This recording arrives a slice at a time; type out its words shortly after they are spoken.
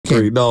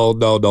thinking. No,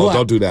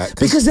 don't do that.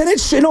 Because then it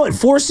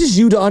forces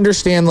you to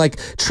understand, like,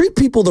 treat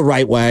people the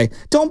right way.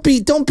 Don't be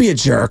a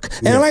jerk.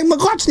 And I'm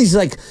watching these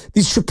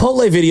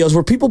Chipotle videos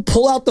where people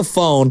pull out the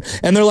phone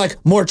and they're like,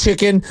 more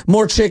chicken,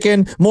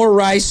 more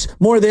rice,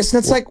 more this.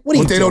 And it's like,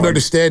 what they don't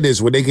understand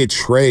is when they get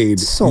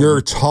trained,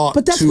 you're taught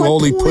to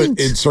only put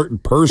in certain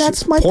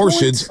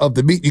portions of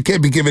the meat. You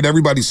can't be giving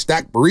everybody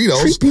stacked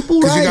burritos. Treat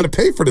people right. Because you got to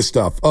pay for this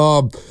stuff.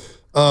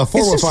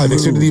 415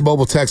 Xfinity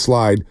mobile text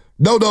line.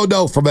 No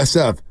from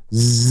SF.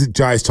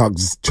 Giants talk.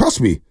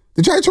 Trust me,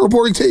 the Giants are a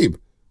boring team.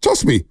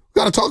 Trust me, we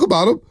got to talk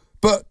about them.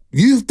 But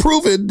you've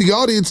proven the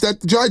audience that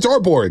the Giants are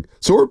boring.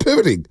 So we're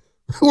pivoting.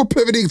 We're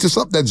pivoting to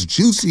something that's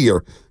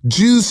juicier.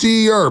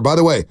 By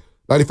the way,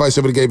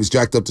 95.7 The Game is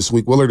jacked up this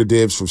week. Willard and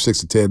Dibs from 6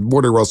 to 10.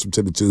 Morning Roast from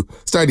 10 to 2.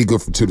 Steiny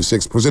Good from 2 to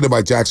 6. Presented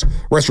by Jack's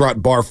Restaurant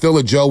and Bar. Phil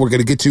and Joe, we're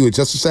going to get to in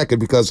just a second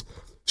because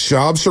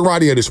Sham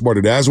Sharania this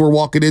morning, as we're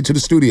walking into the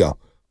studio, it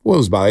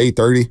was about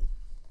 8:30.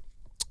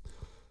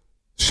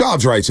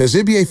 Shabs writes, as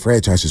NBA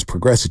franchises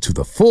progress into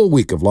the full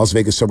week of Las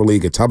Vegas Summer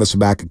League at Thomas &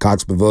 Mack and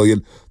Cox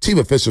Pavilion, team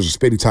officials are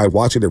spending time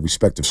watching their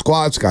respective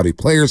squads, scouting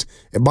players,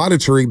 and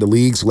monitoring the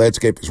league's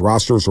landscape as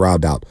rosters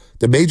round out.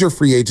 The major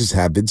free agents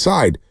have been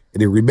signed,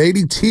 and the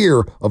remaining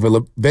tier of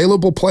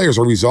available players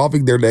are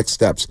resolving their next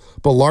steps,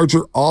 but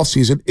larger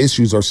offseason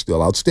issues are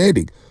still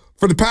outstanding.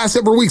 For the past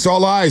several weeks,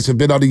 all eyes have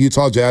been on the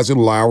Utah Jazz and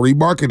Lauri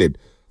Markkanen.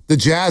 The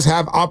Jazz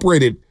have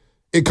operated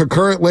in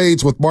concurrent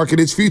lanes with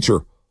Markkanen's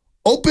future,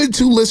 open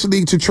to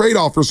listening to trade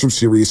offers from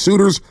serious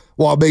suitors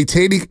while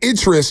maintaining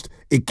interest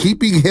in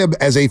keeping him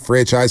as a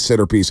franchise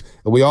centerpiece.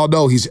 And we all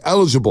know he's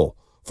eligible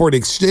for an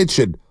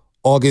extension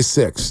August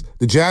 6th.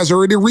 The Jazz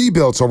are in a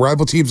rebuild, so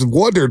rival teams have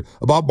wondered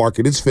about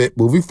Markkanen's fit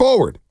moving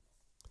forward.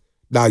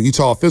 Now,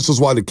 Utah officials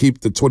want to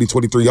keep the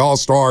 2023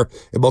 All-Star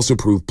and Most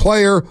Improved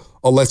Player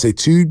unless a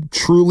team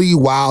truly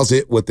wows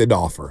it with an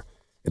offer.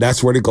 And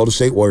that's where the Golden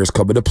State Warriors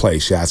come into play,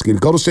 Shasky. The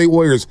Golden State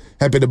Warriors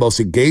have been the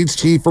most engaged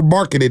team for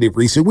Markkanen in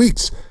recent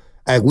weeks.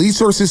 At least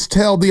sources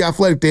tell The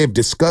Athletic they have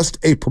discussed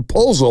a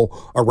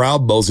proposal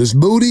around Moses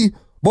Moody,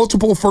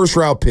 multiple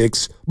first-round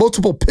picks,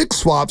 multiple pick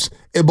swaps,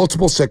 and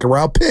multiple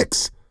second-round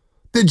picks.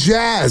 The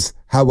Jazz,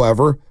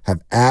 however,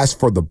 have asked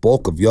for the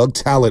bulk of young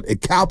talent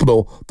and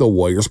capital the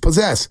Warriors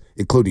possess,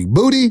 including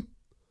Moody,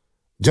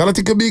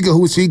 Jonathan Kuminga,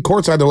 who was seen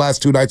courtside the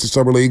last 2 nights of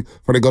Summer League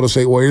for the Golden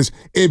State Warriors,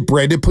 and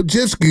Brandon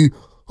Podziemski,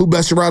 who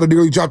messed around and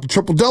nearly dropped a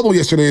triple-double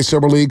yesterday in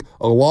Summer League,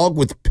 along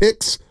with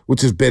picks,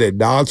 which has been a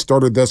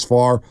non-starter thus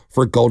far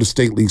for Golden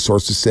State League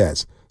sources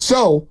says.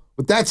 So,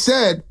 with that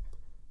said,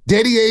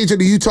 Danny Ainge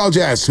and the Utah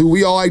Jazz, who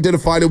we all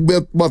identified a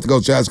month ago,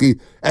 Chasky,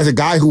 as a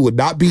guy who would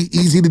not be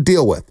easy to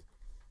deal with,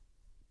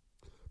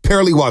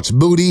 apparently wants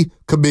Moody,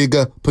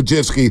 Kuminga,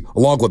 Podziemski,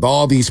 along with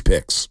all these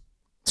picks.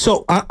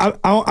 So,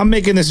 I'm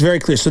making this very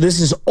clear. So, this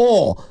is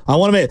all, I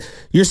want to make,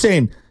 you're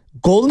saying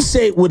Golden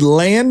State would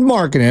land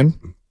Markkanen,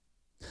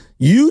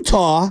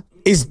 Utah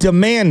is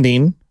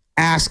demanding,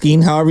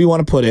 asking, however you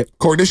want to put it.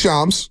 According to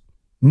Shams.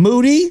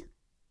 Moody,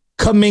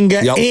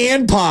 Kuminga,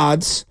 and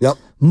Pods. Yep.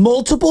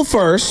 Multiple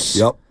firsts.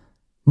 Yep.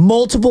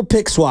 Multiple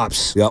pick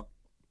swaps. Yep.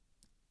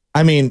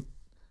 I mean,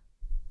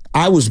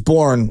 I was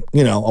born,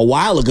 a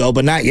while ago,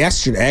 but not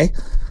yesterday.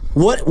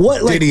 What?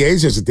 Danny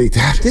Ainge doesn't think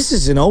that. This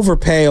is an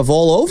overpay of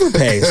all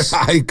overpays.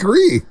 I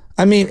agree.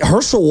 I mean,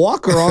 Herschel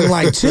Walker on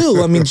line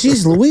 2. I mean,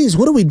 geez Louise,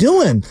 what are we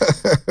doing?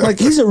 Like,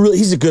 he's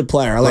a good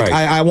player. Like,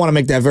 right. I want to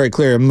make that very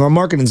clear.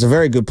 Markkanen's a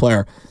very good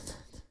player.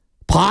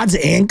 Pods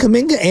and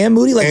Kuminga and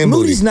Moody. Like, and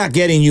Moody's not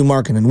getting you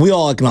Markkanen. We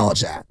all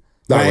acknowledge that.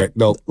 Right?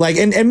 No. Like,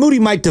 and Moody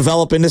might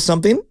develop into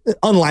something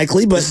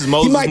unlikely, but this is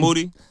Moses he might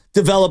Moody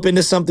develop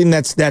into something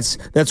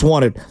that's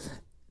wanted.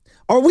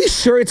 Are we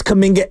sure it's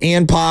Kuminga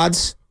and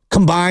Pods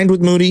combined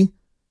with Moody?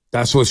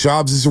 That's what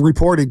Shams is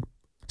reporting.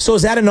 So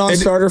is that a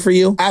non-starter for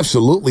you?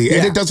 Absolutely. Yeah.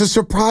 And it doesn't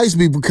surprise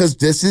me because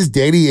this is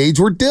Danny Ainge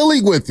we're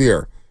dealing with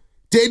here.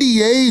 Danny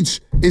Ainge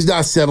is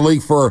not settling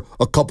for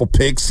a couple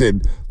picks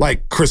and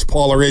like Chris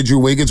Paul or Andrew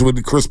Wiggins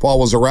when Chris Paul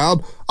was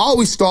around. I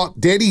always thought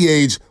Danny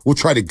Ainge will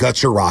try to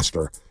gut your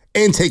roster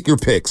and take your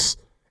picks.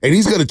 And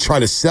he's going to try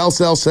to sell,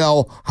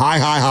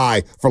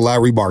 high for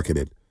Lauri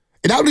Markkanen.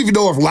 And I don't even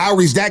know if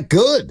Lowry's that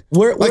good.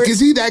 Is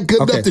he that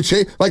good enough to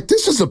change? Like,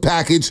 this is a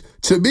package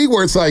to me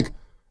where it's like,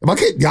 am I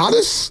getting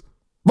Giannis?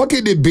 Am I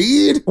getting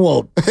Embiid?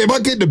 Well, am I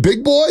getting a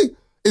big boy?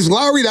 Is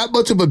Lauri that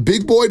much of a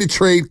big boy to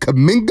trade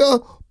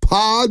Kuminga,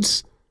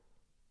 Pods,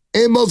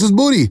 and Moses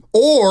Moody?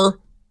 Or,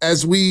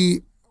 as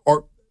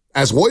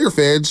Warrior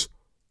fans,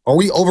 are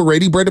we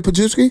overrating Brandon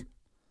Podziemski?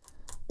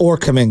 Or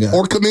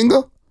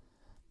Kuminga?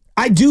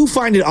 I do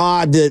find it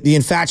odd, the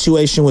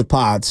infatuation with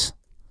Pods.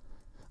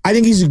 I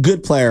think he's a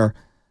good player.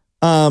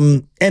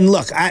 And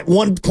look, at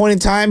one point in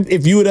time,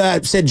 if you would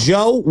have said,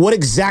 Joe, what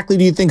exactly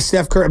do you think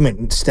Steph,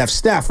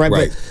 right?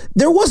 But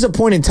there was a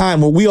point in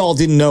time where we all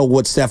didn't know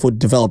what Steph would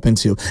develop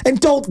into.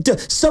 And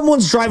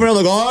someone's driving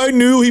around like, I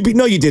knew he'd be.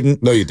 No, you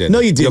didn't. No, you didn't. No,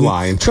 you didn't. You're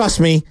lying. Trust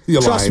me.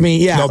 You're Trust lying. me.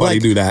 Yeah. Nobody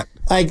knew that.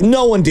 Like,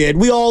 no one did.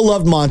 We all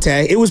loved Monte.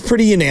 It was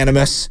pretty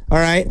unanimous, all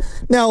right?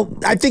 Now,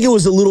 I think it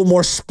was a little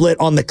more split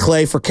on the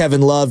Clay for Kevin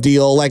Love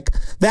deal. Like,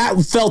 that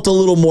felt a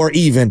little more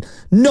even.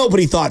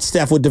 Nobody thought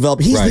Steph would develop.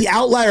 He's the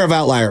outlier of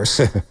outliers.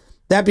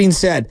 That being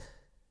said,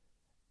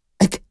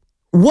 like,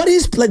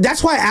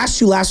 that's why I asked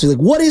you last week,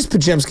 like, what is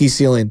Podziemski's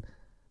ceiling?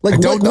 Like, I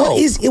don't know.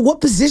 What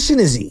position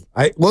is he?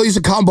 Well, he's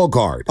a combo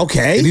guard.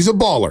 Okay. And he's a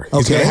baller.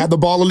 He's going to have the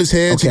ball in his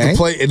hands. Okay. He can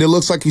play, and it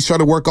looks like he's trying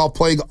to work off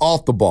playing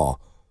off the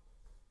ball.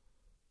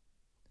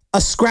 A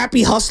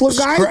scrappy hustler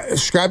guy?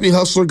 Scrappy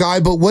hustler guy,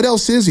 but what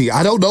else is he?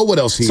 I don't know what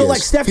else he is. So,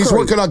 like Steph Curry. He's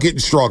working on getting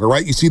stronger,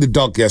 right? You see the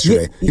dunk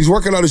yesterday. Yeah. He's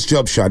working on his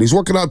jump shot. He's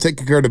working on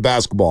taking care of the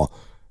basketball.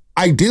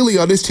 Ideally,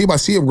 on this team, I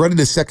see him running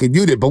the second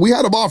unit, but we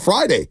had him on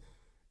Friday.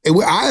 And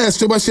I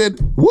asked him, I said,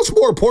 what's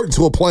more important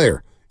to a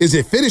player? Is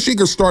it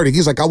finishing or starting?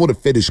 He's like, I want to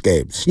finish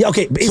games. Yeah,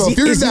 okay. So if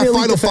you're in that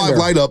Final Five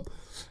lineup,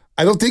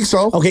 I don't think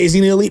so. Okay, is he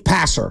an elite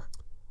passer?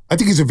 I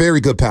think he's a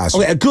very good passer.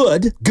 Okay,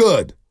 good.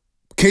 Good.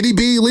 Can he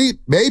be elite?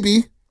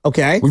 Maybe.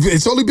 Okay.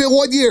 It's only been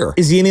 1 year.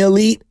 Is he an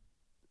elite,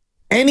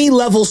 any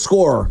level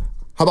scorer?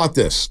 How about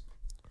this?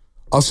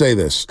 I'll say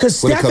this. Because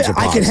Steph,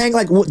 I can hang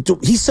like,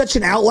 he's such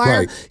an outlier.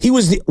 Right. He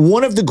was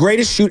one of the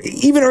greatest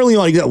shooters. Even early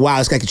on, you go, wow,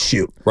 this guy could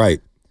shoot. Right.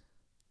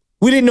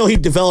 We didn't know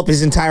he'd develop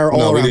his entire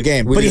all-around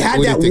game. But he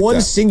had that one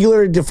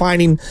singular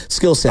defining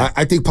skill set.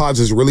 I think Pods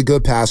is a really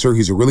good passer.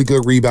 He's a really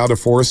good rebounder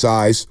for his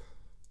size.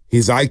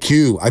 His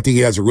IQ, I think he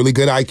has a really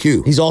good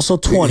IQ. He's also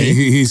 20.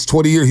 He's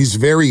 20 years. He's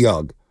very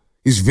young.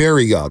 He's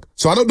very young.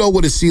 So I don't know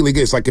what his ceiling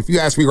is. Like, if you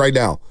ask me right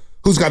now,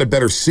 who's got a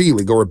better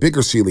ceiling or a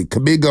bigger ceiling,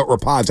 Kuminga or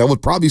Pods, I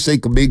would probably say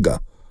Kuminga.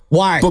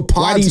 Why? But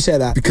Pods, why do you say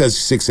that? Because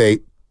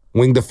 6'8",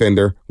 wing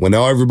defender, when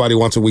now everybody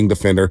wants a wing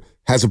defender,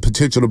 has a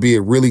potential to be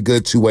a really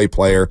good two-way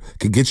player,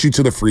 can get you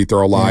to the free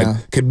throw line,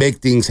 can make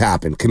things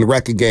happen, can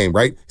wreck a game,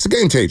 right? It's a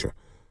game changer.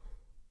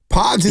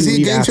 Pods, is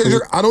he a game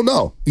changer? I don't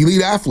know.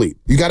 Elite athlete.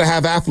 You got to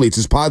have athletes.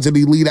 Is Pods an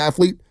elite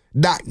athlete?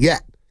 Not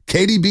yet.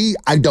 KDB,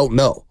 I don't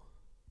know.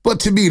 But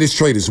to me, this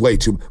trade is way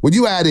too. When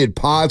you add in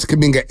Pods,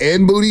 Kuminga,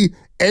 and Moody,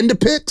 and the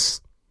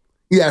picks,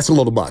 yeah, that's a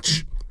little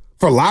much.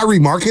 For Lauri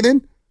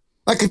Markkanen,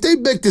 like, if they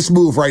make this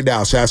move right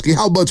now, Shasky,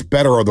 how much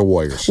better are the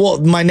Warriors? Well,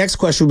 my next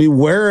question would be,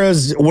 where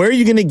are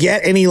you going to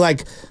get any,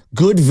 like,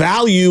 good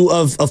value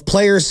of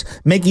players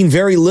making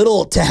very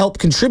little to help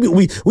contribute?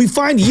 We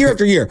find year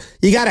after year,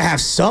 you got to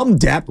have some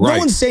depth. Right. No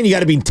one's saying you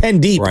got to be 10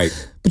 deep.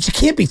 Right. But you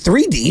can't be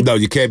 3 deep. No,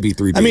 you can't be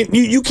 3 deep. I mean,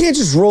 you can't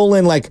just roll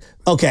in like,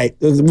 okay,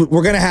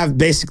 we're going to have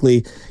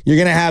basically, you're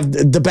going to have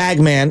the bag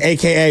man,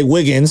 a.k.a.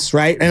 Wiggins,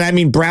 right? And I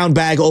mean brown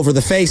bag over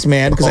the face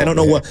man, because I don't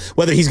know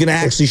whether he's going to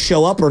actually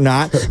show up or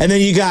not. And then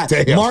you got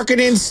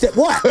Markkanen.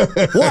 What?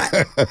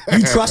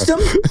 You trust him?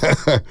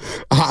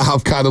 I'm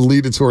kind of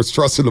leaning towards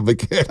trusting him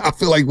again. I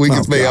feel like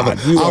Wiggins may have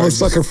I'm a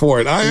sucker for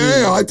it.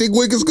 I think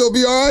Wiggins going to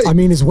be all right. I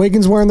mean, is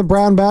Wiggins wearing the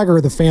brown bag, or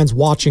are the fans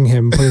watching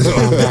him put the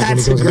brown bag?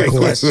 That's a great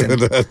question.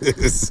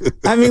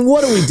 I mean,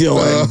 what are we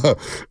doing?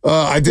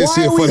 I did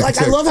see a funny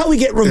I love how we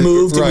get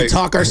removed and we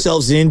talk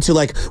ourselves into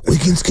like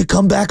Wiggins could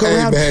come back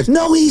around. Man.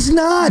 No, he's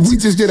not. We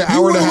just did an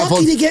hour and a half.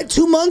 Lucky to get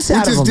 2 months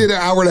out of him. We just did an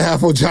hour and a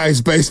half on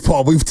Giants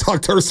baseball. We've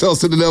talked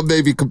ourselves into them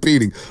maybe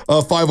competing.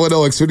 510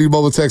 Xfinity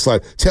Mobile text line.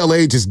 Tell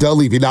Age is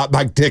Dunleavy, not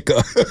Mike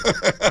Ditka.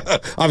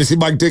 Obviously,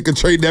 Mike Ditka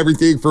trading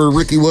everything for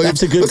Ricky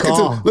Williams. That's a good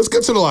call. Let's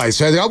get to the lines,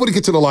 Chad. I want to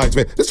get to the lines,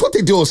 man. That's what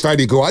they do on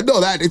Steiny Go. I know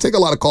that. They take a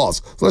lot of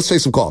calls. So let's take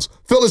some calls.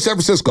 Phil in San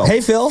Francisco.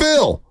 Hey, Phil.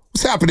 Phil.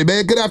 What's happening,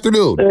 man? Good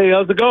afternoon. Hey,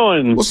 how's it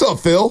going? What's up,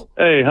 Phil?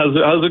 Hey, how's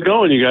it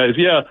going, you guys?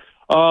 Yeah,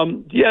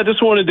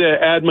 just wanted to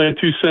add my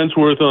 2 cents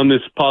worth on this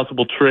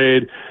possible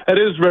trade. That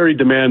is very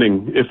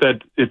demanding. If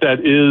that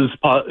is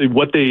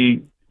what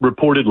they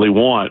reportedly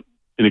want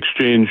in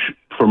exchange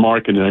for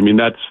Markkanen, I mean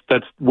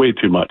that's way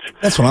too much.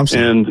 That's what I'm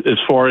saying. And as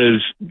far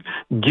as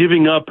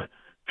giving up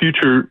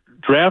future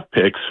draft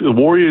picks, the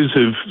Warriors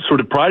have sort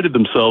of prided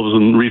themselves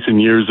in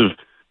recent years of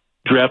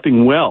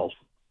drafting well.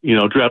 You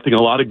know, drafting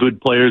a lot of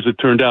good players that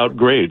turned out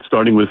great,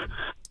 starting with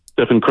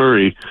Stephen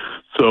Curry.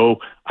 So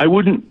I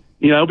wouldn't,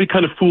 it'd be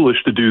kind of foolish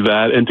to do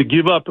that and to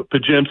give up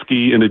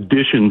Podziemski in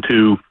addition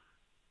to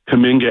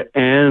Kuminga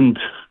and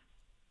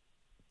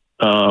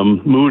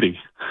Moody.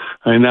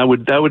 I mean, that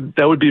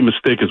would be a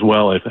mistake as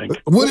well, I think.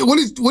 What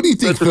do you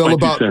think, Phil,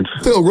 about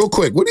Phil? Real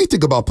quick, what do you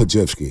think about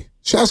Podziemski?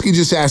 Shasky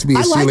just asked me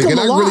his ceiling, and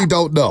I really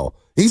don't know.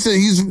 He said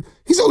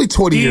he's only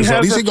 20 years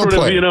old. He's a good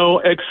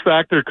player. X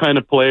factor kind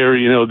of player.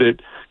 That.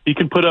 He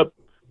can put up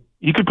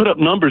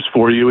numbers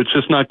for you. It's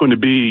just not going to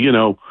be,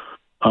 Tracy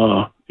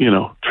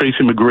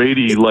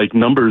McGrady like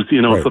numbers,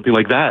 right. Something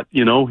like that.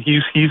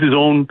 He's his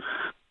own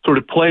sort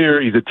of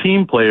player. He's a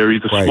team player.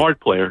 He's a smart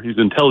player. He's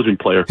an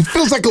intelligent player. He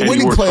feels like a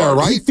winning player,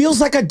 right? He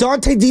feels like a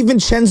Dante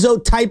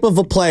DiVincenzo type of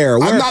a player.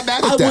 I'm not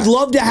mad at that. I would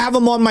love to have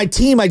him on my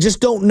team. I just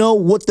don't know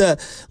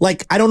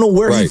I don't know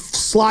where he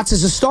slots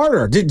as a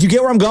starter. Did you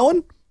get where I'm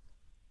going?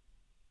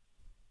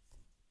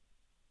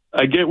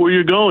 I get where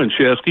you're going,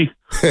 Shasky.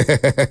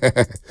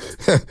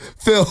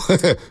 Phil,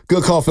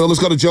 good call, Phil.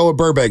 Let's go to Joe in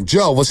Burbank.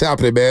 Joe, what's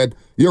happening, man?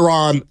 You're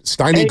on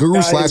Steiny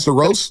Guru / The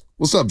Roast.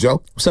 What's up,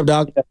 Joe? What's up,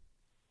 dog?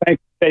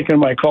 taking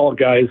my call,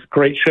 guys.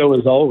 Great show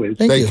as always.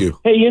 Thank you.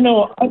 Hey,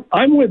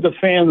 I'm with the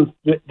fans.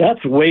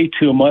 That's way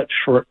too much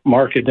for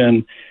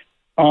Markkanen.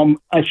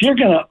 If you're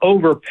going to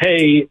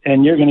overpay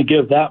and you're going to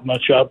give that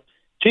much up,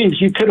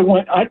 geez, you could have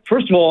went.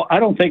 First of all, I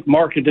don't think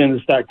Markkanen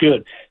is that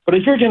good. But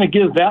if you're going to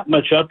give that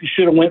much up, you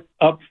should have went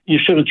up. You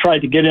should have tried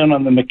to get in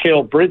on the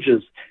Mikal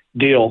Bridges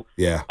deal.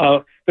 Yeah.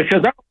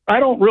 Because I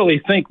don't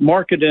really think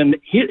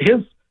Markkanen,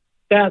 his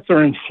stats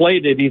are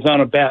inflated. He's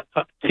on a bad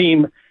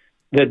team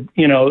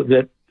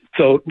that.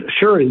 So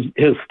sure,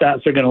 his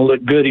stats are going to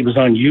look good. He was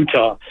on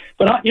Utah,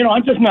 but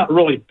I'm just not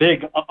really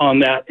big on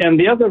that. And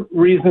the other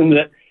reason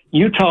that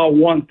Utah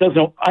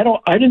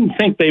I didn't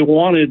think they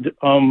wanted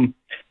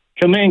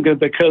Kuminga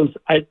because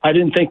I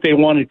didn't think they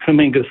wanted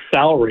Kuminga's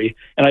salary.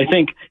 And I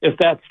think if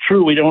that's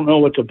true, we don't know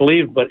what to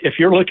believe. But if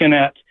you're looking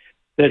at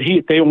that,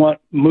 they want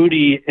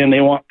Moody and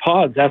they want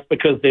Pods, that's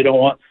because they don't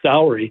want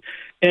salary.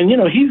 And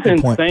he's Good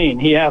insane.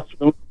 point. He asked,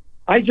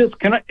 I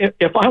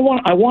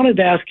wanted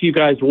to ask you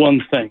guys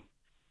one thing.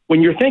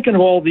 When you're thinking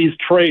of all these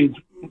trades,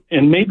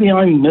 and maybe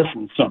I'm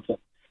missing something,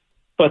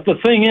 but the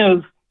thing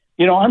is,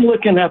 I'm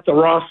looking at the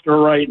roster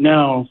right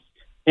now,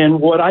 and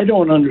what I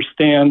don't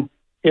understand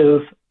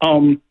is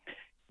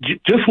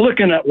just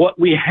looking at what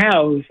we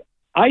have,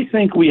 I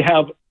think we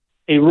have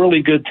a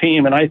really good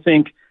team, and I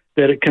think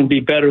that it can be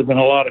better than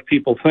a lot of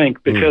people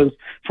think. Because,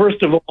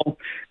 first of all,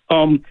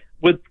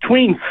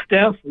 between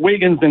Steph,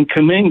 Wiggins, and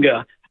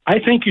Kuminga, I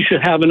think you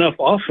should have enough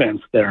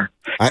offense there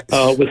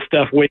with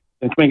Steph, Wiggins,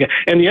 and Kuminga.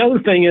 And the other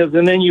thing is,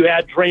 and then you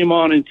add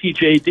Draymond and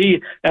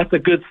TJD, that's a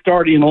good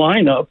starting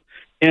lineup.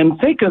 And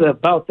think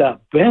about that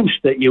bench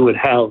that you would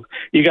have.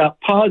 You got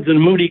Pods and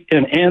Moody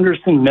and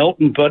Anderson,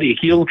 Melton, Buddy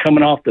Hield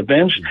coming off the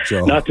bench.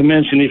 Joe. Not to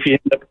mention if you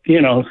end up,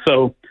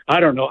 so I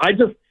don't know. I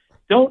just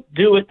don't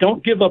do it.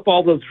 Don't give up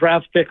all those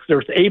draft picks.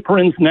 There's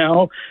aprons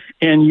now,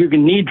 and you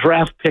can need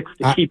draft picks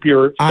to keep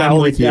your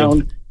salary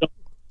down.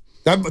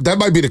 That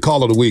might be the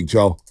call of the week,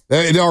 Joe.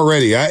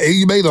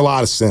 You made a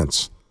lot of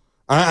sense.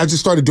 I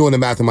just started doing the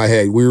math in my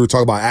head. We were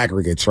talking about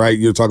aggregates, right?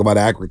 You were talking about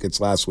aggregates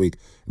last week.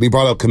 And he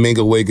brought up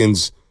Kuminga,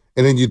 Wiggins,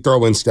 and then you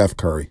throw in Steph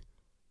Curry.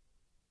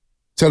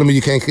 Telling me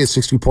you can't get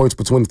 60 points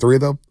between the three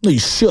of them? No, you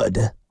should.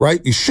 Right?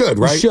 You should,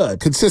 right? You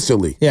should.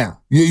 Consistently. Yeah.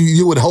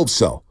 You would hope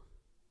so.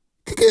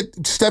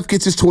 Steph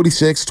gets his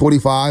 26,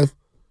 25.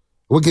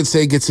 Wiggins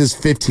gets his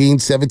 15,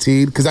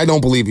 17, because I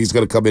don't believe he's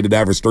going to come in and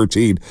average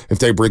 13 if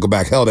they bring him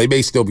back. Hell, they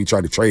may still be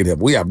trying to trade him.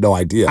 We have no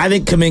idea. I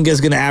think Kuminga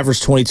is going to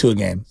average 22 a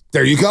game.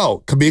 There you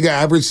go. Kuminga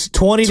averaged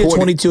 20 to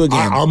 22 a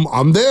game.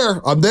 I'm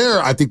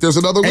there. I think there's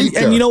another week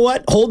there. And you know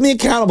what? Hold me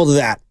accountable to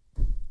that.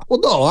 Well,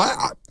 no,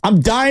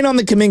 I'm dying on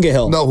the Kuminga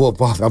hill. No, well,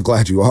 I'm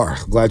glad you are.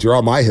 I'm glad you're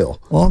on my hill.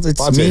 Well,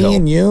 it's Bonte me hill.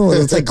 and you.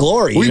 It's like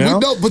glory. We know?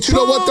 know, but you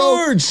know what,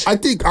 though? I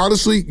think,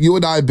 honestly, you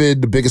and I have been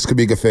the biggest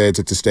Kuminga fans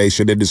at the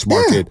station in this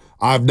market.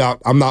 Yeah.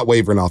 I'm not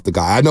wavering off the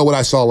guy. I know what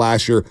I saw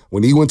last year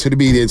when he went to the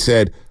media and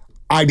said,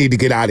 I need to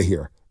get out of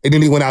here. And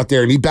then he went out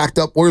there and he backed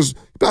up.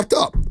 Backed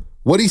up?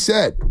 What he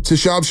said to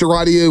Shams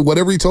Charania,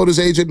 whatever he told his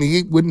agent, and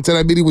he went into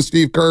that meeting with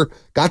Steve Kerr,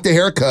 got the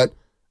haircut,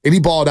 and he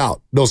balled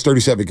out those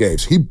 37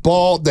 games. He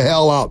balled the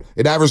hell out.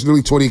 It averaged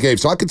nearly 20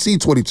 games. So I could see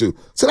 22.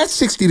 So that's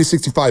 60 to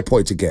 65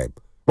 points a game.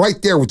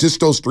 Right there with just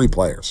those three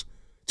players.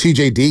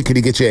 TJD, can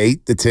he get you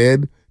 8 to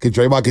 10? Can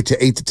Draymond get you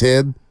 8 to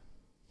 10?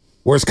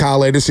 Where's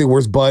Kyle Anderson?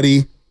 Where's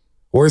Buddy?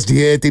 Where's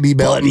DeAnthony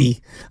Melton?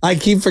 Buddy. I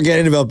keep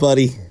forgetting about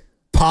Buddy.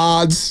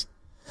 Pods.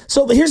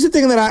 So here's the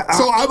thing that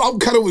I'm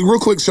kind of, real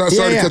quick, sorry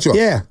to cut you off.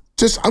 Yeah.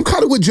 I'm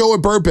kind of with Joe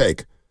and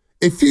Burbank.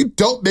 If you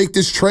don't make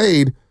this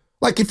trade,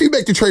 like if you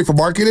make the trade for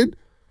Markkanen,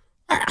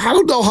 I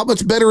don't know how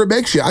much better it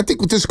makes you. I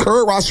think with this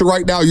current roster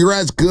right now, you're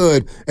as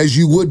good as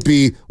you would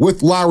be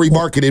with Lauri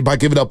Markkanen by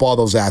giving up all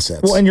those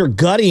assets. Well, and you're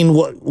gutting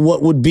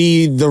what would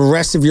be the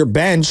rest of your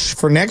bench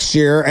for next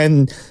year,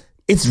 and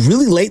it's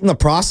really late in the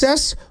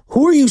process.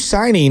 Who are you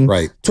signing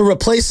to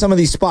replace some of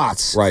these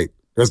spots? Right.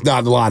 There's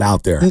not a lot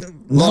out there.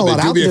 Not a lot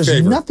out there.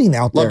 There's nothing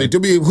out there.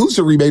 Love me. Who's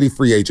the remaining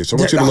free agents? I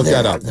want you to look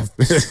that up.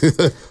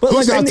 But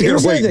Who's out there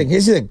waiting?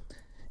 Here's the thing.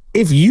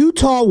 If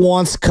Utah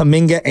wants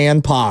Kuminga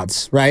and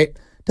Pods, right?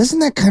 Doesn't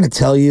that kind of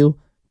tell you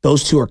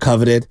those two are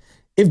coveted?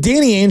 If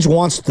Danny Ainge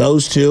wants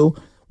those two,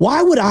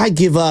 why would I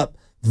give up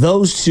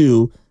those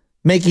two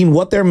making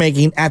what they're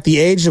making at the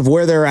age of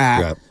where they're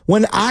at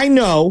when I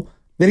know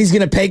that he's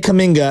going to pay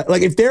Kuminga?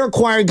 Like, if they're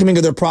acquiring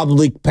Kuminga, they're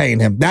probably paying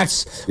him.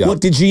 That's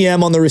what the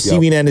GM on the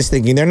receiving end is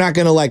thinking. They're not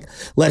going to,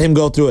 let him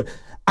go through it.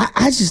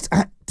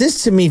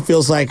 This to me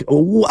feels like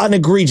an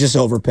egregious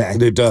overpay.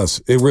 It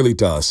does. It really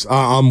does.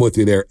 I'm with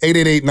you there.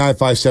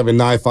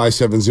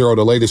 888-957-9570.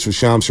 The latest from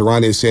Shams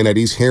Charania is saying that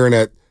he's hearing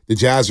that the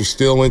Jazz are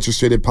still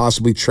interested in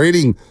possibly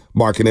trading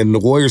Markkanen, and the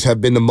Warriors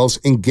have been the most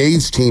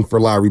engaged team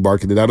for Lauri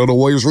Markkanen. I know the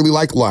Warriors really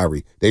like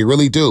Lauri. They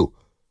really do.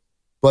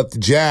 But the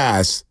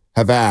Jazz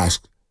have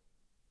asked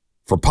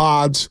for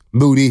Pods,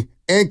 Moody,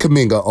 and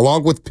Kuminga,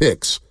 along with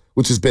picks,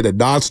 which has been a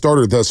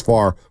non-starter thus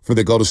far for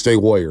the Golden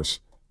State Warriors.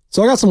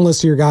 So I got some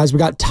lists here, guys. We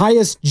got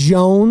Tyus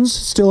Jones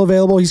still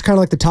available. He's kind of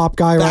like the top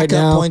guy right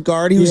now. Backup point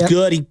guard. He was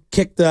good. He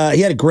kicked. He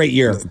had a great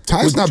year.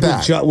 Tyus not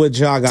bad. With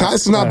Ja.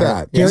 Tyus not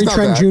bad. Gary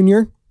Trent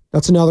Jr.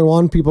 That's another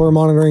one. People are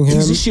monitoring him.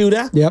 He's a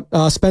shooter. Yep.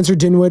 Spencer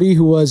Dinwiddie,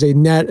 who was a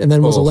net and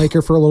then was a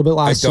Laker for a little bit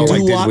last year.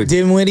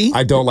 Dinwiddie.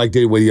 I don't like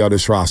Dinwiddie on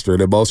this roster.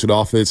 The motion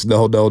offense,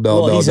 no.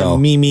 He's a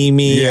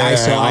me. Yeah,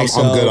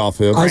 ISO. I'm good off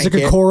him. Isaac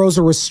Okoro's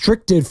a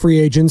restricted free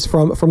agent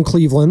from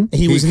Cleveland.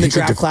 He was in the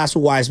draft class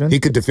with Wiseman. He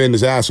could defend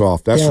his ass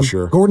off, that's for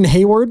sure. Gordon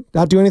Hayward,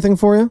 that do anything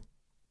for you?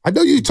 I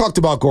know you talked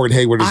about Gordon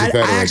Hayward as a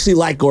veteran. I actually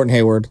like Gordon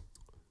Hayward.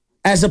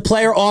 As a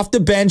player off the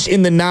bench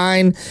in the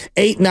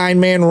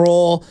 9-man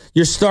role,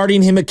 you're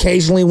starting him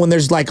occasionally when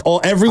there's like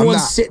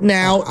everyone's sitting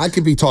out. I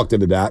could be talked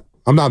into that.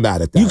 I'm not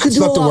mad at that. You could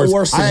do a lot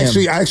worse than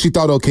him. I actually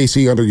thought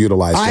OKC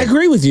underutilized him. I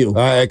agree with you.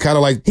 Kind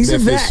of like he's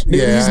Memphis. a vet. Dude.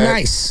 Yeah, he's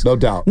nice. No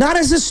doubt. Not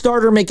as a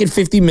starter making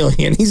 $50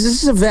 million. He's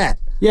just a vet.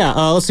 Yeah.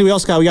 Let's see. We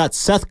got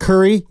Seth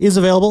Curry is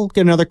available.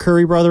 Get another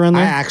Curry brother in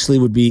there. I actually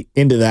would be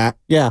into that.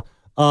 Yeah.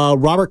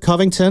 Robert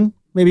Covington.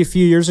 Maybe a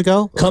few years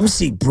ago. Come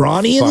see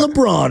Bronny and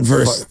LeBron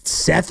versus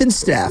Seth and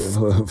Steph.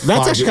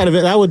 That's actually kind of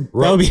it. That would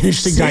be an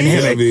interesting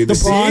dynamic. The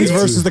Bronze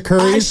versus the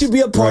Currys. I should be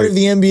a part of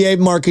the NBA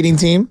marketing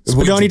team.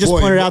 Spadoni just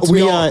pointed out to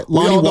me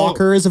Lonnie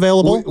Walker is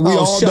available. We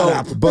all shut know,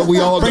 up. But we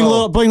all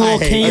know. Bring a little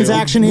Canes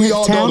action here. We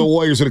all know the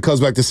Warriors when it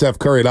comes back to Steph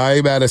Curry. And I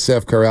ain't mad at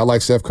Steph Curry. I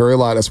like Steph Curry a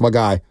lot. That's my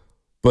guy.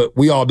 But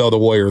we all know the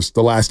Warriors,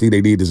 the last thing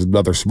they need is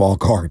another small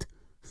guard.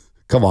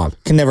 Come on.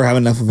 Can never have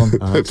enough of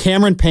them.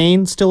 Cameron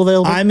Payne still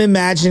available? I'm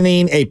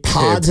imagining a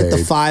Pods at the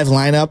 5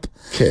 lineup.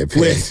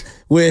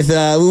 We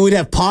would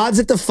have Pods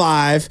at the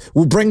 5.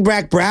 We'll bring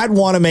back Brad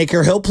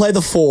Wanamaker. He'll play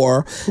the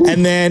 4. Ooh.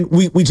 And then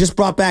we just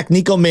brought back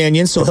Nico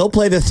Mannion, so he'll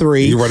play the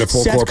 3. You run a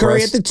full Seth court Curry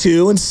press? at the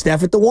 2 and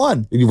Steph at the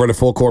 1. You run a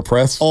full court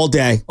press? All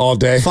day.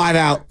 5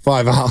 out.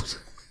 5 out.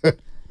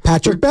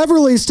 Patrick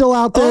Beverley's still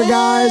out there,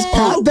 guys.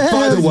 Pat Bev.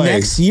 By the way,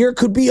 next year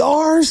could be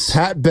ours.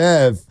 Pat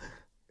Bev.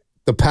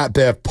 The Pat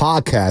Bev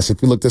podcast.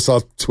 If you look this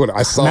on Twitter,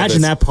 I saw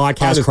Imagine that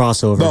podcast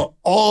crossover. No,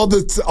 all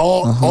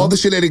the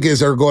shenanigans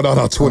that are going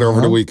on Twitter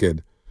over the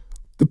weekend.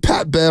 The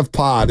Pat Bev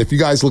pod. If you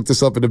guys look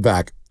this up in the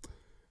back,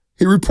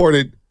 he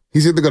reported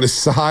he's either going to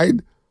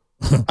sign,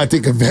 I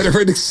think, a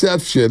veteran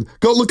exception.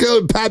 Go look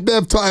at Pat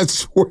Bev time. I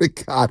swear to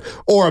God,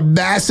 or a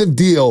massive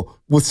deal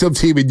with some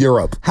team in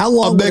Europe. How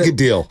long? A mega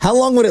deal. How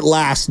long would it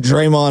last?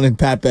 Draymond and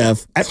Pat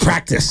Bev at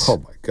practice. Oh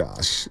my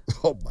gosh.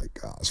 Oh my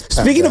gosh.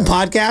 Speaking of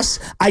podcasts,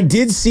 I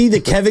did see the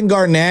Kevin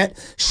Garnett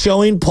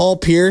showing Paul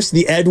Pierce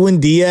the Edwin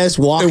Diaz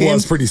walk-in. It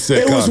was pretty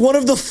sick. It was one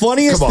of the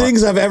funniest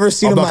things I've ever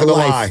seen in my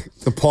life. Lie.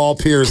 The Paul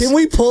Pierce. Can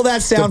we pull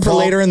that sound for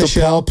later in the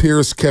show? The Paul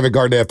Pierce Kevin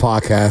Garnett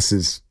podcast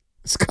is.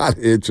 It's kind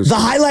of interesting.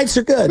 The highlights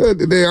are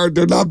good.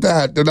 They're not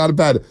bad. They're not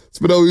bad.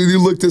 But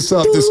you look this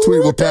up. This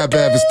tweet with Pat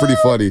Bev is pretty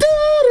funny.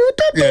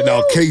 Yeah,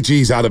 no,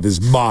 KG's out of his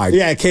mind.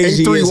 Yeah,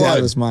 KG is out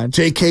of his mind.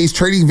 JK's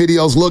trading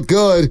videos look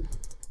good.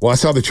 Well, I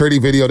saw the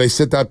trading video. They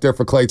sent out there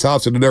for Klay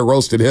Thompson, and they're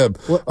roasting him.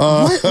 What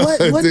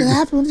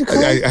happened with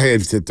Klay? I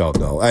don't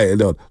know. I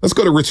don't. Let's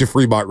go to Richard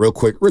Fremont real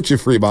quick.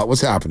 Richard Fremont, what's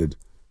happening?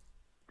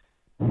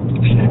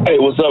 Hey,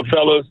 what's up,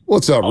 fellas?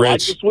 What's up, Rich? I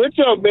like the switch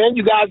up, man.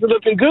 You guys are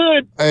looking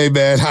good. Hey,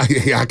 man,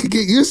 I can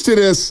get used to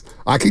this.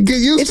 I can get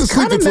used to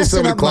sleeping until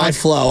 7 o'clock. My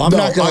flow. I'm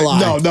not gonna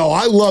lie. No,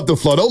 I love the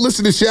flow. Don't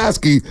listen to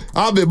Shasky.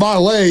 I'm in my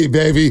lane,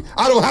 baby.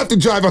 I don't have to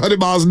drive 100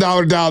 miles an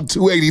hour down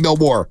 280 no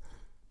more.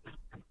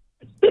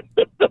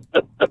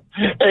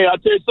 Hey, I'll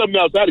tell you something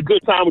else. I had a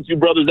good time with you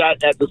brothers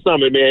out at the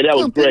summit, man. That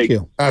was great. Thank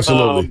you.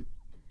 Absolutely.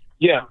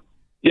 Yeah.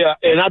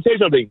 And I'll tell you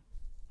something.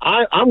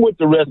 I'm with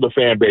the rest of the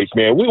fan base,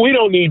 man. We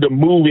don't need to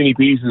move any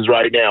pieces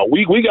right now.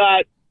 We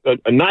got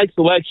a nice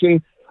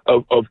selection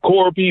of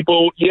core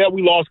people. Yeah,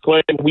 we lost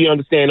Clay. We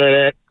understand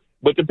that.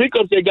 But the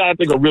pickups they got, I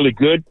think, are really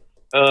good.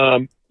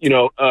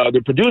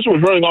 The producer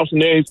was running off some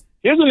names.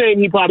 Here's a name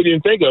he probably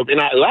didn't think of.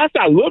 And last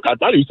I looked, I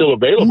thought he was still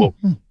available.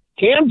 Mm-hmm.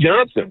 Cam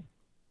Johnson.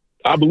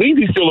 I believe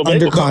he's still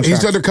available.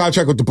 He's under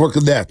contract with the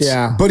Brooklyn Nets.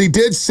 Yeah. But he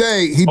did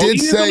say he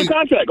is under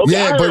contract. Okay,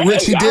 yeah, but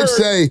Rich, he did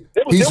say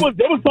there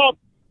was talk.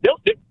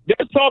 There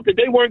was talk that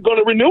they weren't going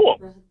to renew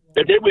him.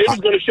 That they was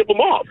going to ship him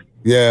off.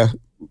 Yeah.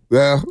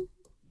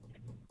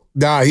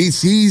 Nah, he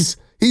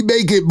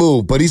may get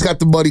moved, but he's got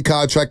the money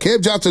contract.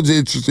 Cam Johnson's an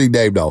interesting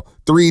name, though.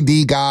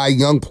 3D guy,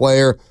 young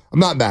player. I'm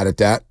not mad at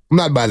that.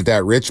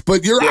 Rich.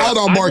 But you're out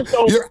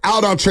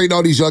on trading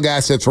all these young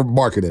assets from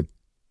marketing.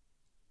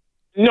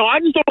 No, I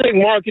just don't think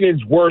marketing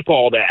is worth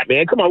all that,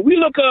 man. Come on, we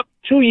look up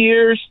 2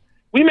 years,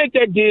 we make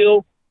that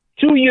deal.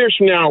 2 years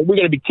from now, we're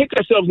going to be kicking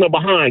ourselves in the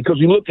behind because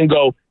we look and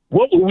go,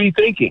 what were we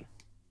thinking?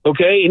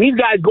 Okay, and these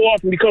guys go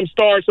off and become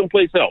stars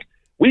someplace else.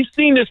 We've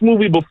seen this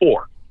movie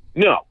before.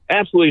 No,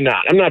 absolutely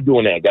not. I'm not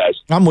doing that, guys.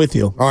 I'm with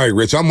you. All right,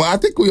 Rich. I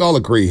think we all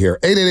agree here.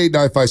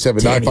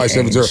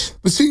 888-957-9570.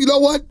 But see, you know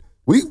what?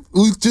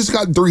 We've just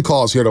gotten 3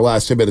 calls here in the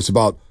last 10 minutes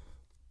about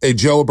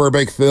Joe,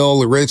 Burbank,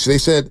 Phil, and Rich. They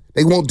said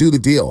they won't do the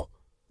deal.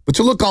 But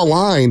you look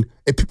online,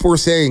 and people are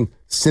saying,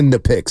 send the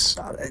pics.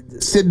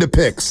 Send the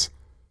pics.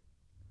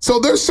 So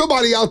there's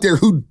somebody out there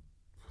who,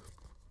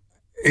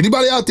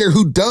 Anybody out there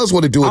who does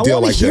want to do a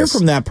deal like this? I want to hear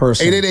from that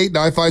person.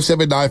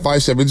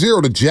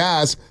 888-957-9570. The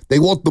Jazz, they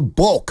want the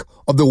bulk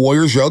of the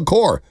Warriors' young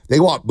core. They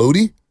want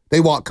Moody. They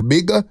want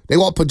Kuminga. They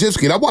want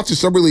Podziemski. And I watched the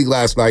Summer League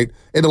last night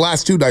and the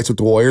last 2 nights with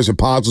the Warriors, and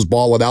Pods was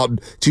balling out,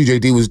 and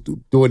TJD was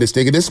doing this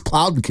thing. And this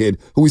Plowden kid,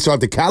 who we saw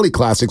at the Cali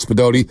Classics,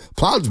 Spadoni,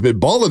 Plowden's been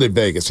balling in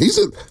Vegas. Who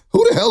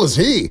the hell is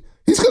he?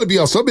 He's going to be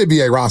on some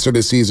NBA roster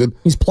this season.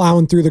 He's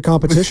plowing through the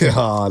competition.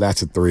 Oh,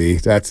 that's a 3.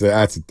 That's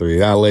a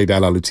 3. I'll lay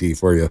that on the tee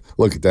for you.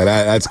 Look at that.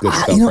 That's good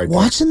stuff right there.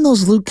 Watching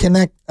those Luke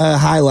Connect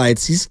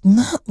highlights, he's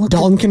not looking...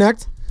 Dalton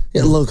Connect?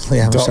 Yeah, locally,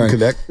 I'm Dalton sorry.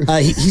 Connect?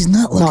 He's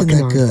not looking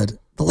that good.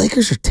 The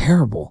Lakers are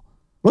terrible.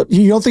 What,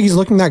 you don't think he's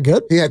looking that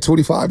good? He had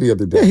 25 the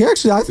other day. Yeah,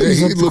 I think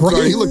he looked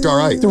great. He looked all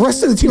right. The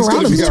rest of the team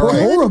around him is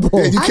horrible.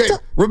 Yeah, you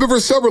can't, remember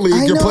Summer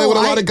League, you're playing with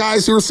a lot of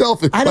guys who are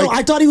selfish. I know.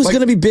 I thought he was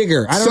going to be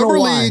bigger. I don't know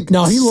why.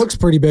 No, he looks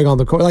pretty big on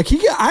the court. Like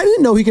I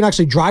didn't know he can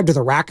actually drive to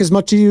the rack as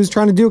much as he was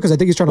trying to do, because I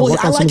think he's trying to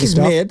work on some of the stuff.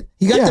 I like his mid.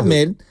 He got the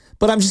mid.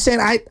 But I'm just saying,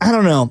 I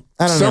don't know.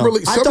 I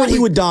thought he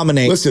would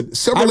dominate. Listen,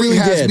 Summer League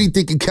has me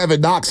thinking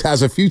Kevin Knox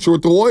has a future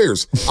with the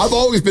Warriors. I've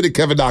always been a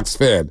Kevin Knox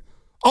fan.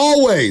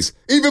 Always.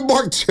 Even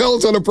Mark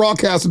Jones on the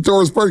broadcast in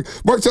Torresburg.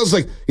 Mark Jones is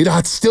like,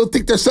 I still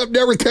think there's something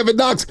there with Kevin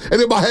Knox.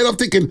 And in my head, I'm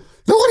thinking,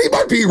 no, he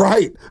might be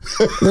right.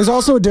 There's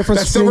also a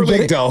difference between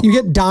you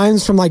get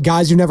dimes from like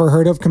guys you never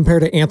heard of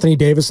compared to Anthony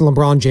Davis and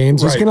LeBron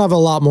James. He's going to have a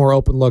lot more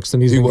open looks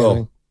than he's been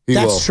getting.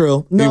 That's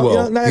true.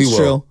 No, that's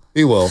true.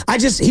 He will.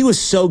 He was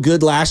so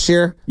good last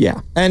year. Yeah.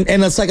 And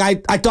it's like, I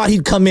thought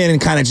he'd come in and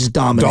kind of just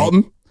dominate.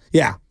 Dalton?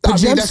 Yeah.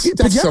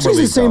 Podziemski was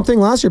the same thing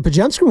last year.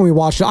 Podziemski, when we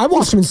watched it, I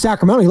watched him in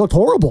Sacramento. He looked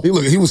horrible.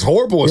 He was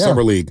horrible in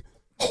Summer League.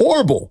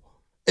 Horrible.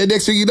 And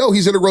next thing you know,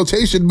 he's in a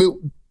rotation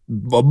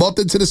a month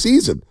into the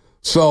season.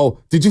 So,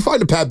 did you find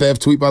the Pat Bev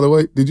tweet, by the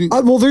way? Did you?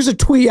 Well, there's a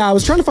tweet. I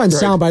was trying to find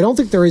sound, but I don't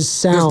think there is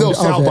sound. There's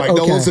no sound bite.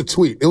 No, it was a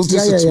tweet. It was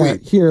just a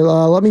tweet. Here,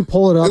 let me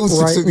pull it up You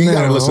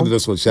got to listen to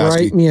this one, Shasky.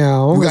 Right,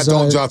 meow. We got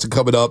Dalton Johnson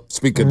coming up.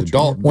 Speaking of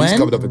Dalton, he's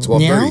coming up at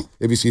 12:30.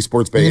 ABC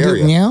Sports Bay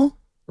Area. Meow?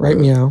 Right,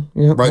 meow.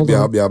 Yep, right,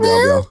 meow, meow, meow,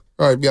 meow.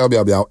 All right, meow,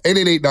 meow, meow.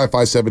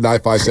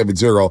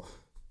 888-957-9570.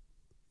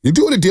 You're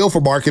doing a deal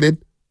for marketing?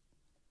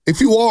 If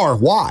you are,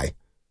 why?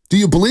 Do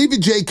you believe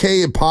in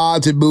JK and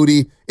Pods and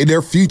Moody in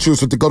their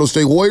futures with the Golden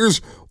State Warriors?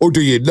 Or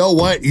do you know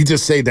what? You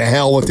just say the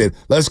hell with it.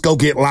 Let's go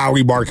get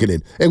Lauri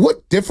Markkanen. And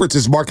what difference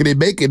is Markkanen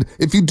making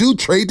if you do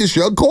trade this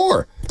young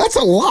core? That's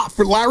a lot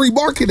for Lauri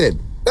Markkanen.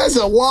 That's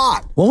a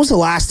lot. When was the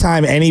last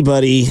time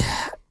anybody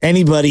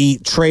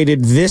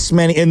traded this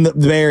many in the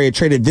Bay Area,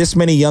 traded this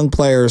many young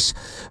players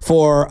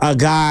for a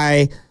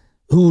guy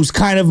who's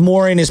kind of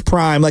more in his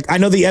prime? Like, I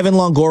know the Evan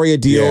Longoria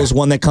deal is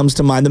one that comes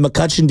to mind. The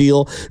McCutcheon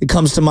deal, it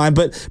comes to mind.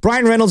 But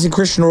Brian Reynolds and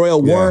Christian Arroyo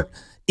weren't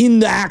in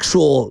the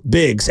actual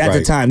bigs at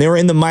the time. They were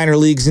in the minor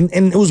leagues, and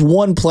it was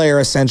one player,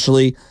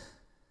 essentially.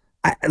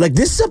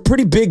 This is a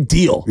pretty big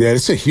deal. Yeah,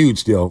 it's a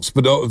huge deal.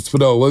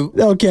 Spano.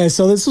 Okay,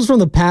 so this was from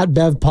the Pat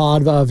Bev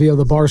pod via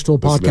the Barstool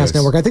Podcast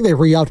Network. I think they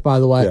re-upped, by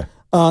the way.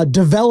 Yeah.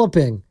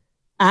 Developing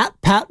at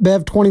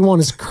PatBev21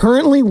 is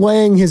currently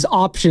weighing his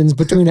options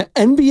between an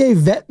NBA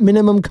vet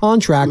minimum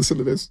contract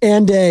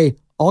and a,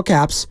 all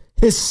caps,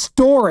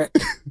 historic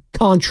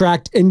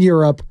contract in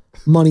Europe.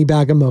 Money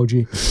bag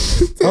emoji.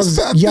 That was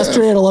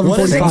yesterday at 11:45. What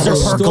does a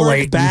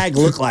historic bag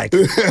look like?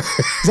 Is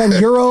that in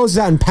euros? Is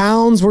that in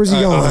pounds? Where's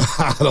he going?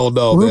 I don't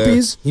know.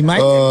 Rupees? Man. He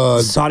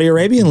might. Saudi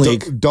Arabian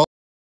League.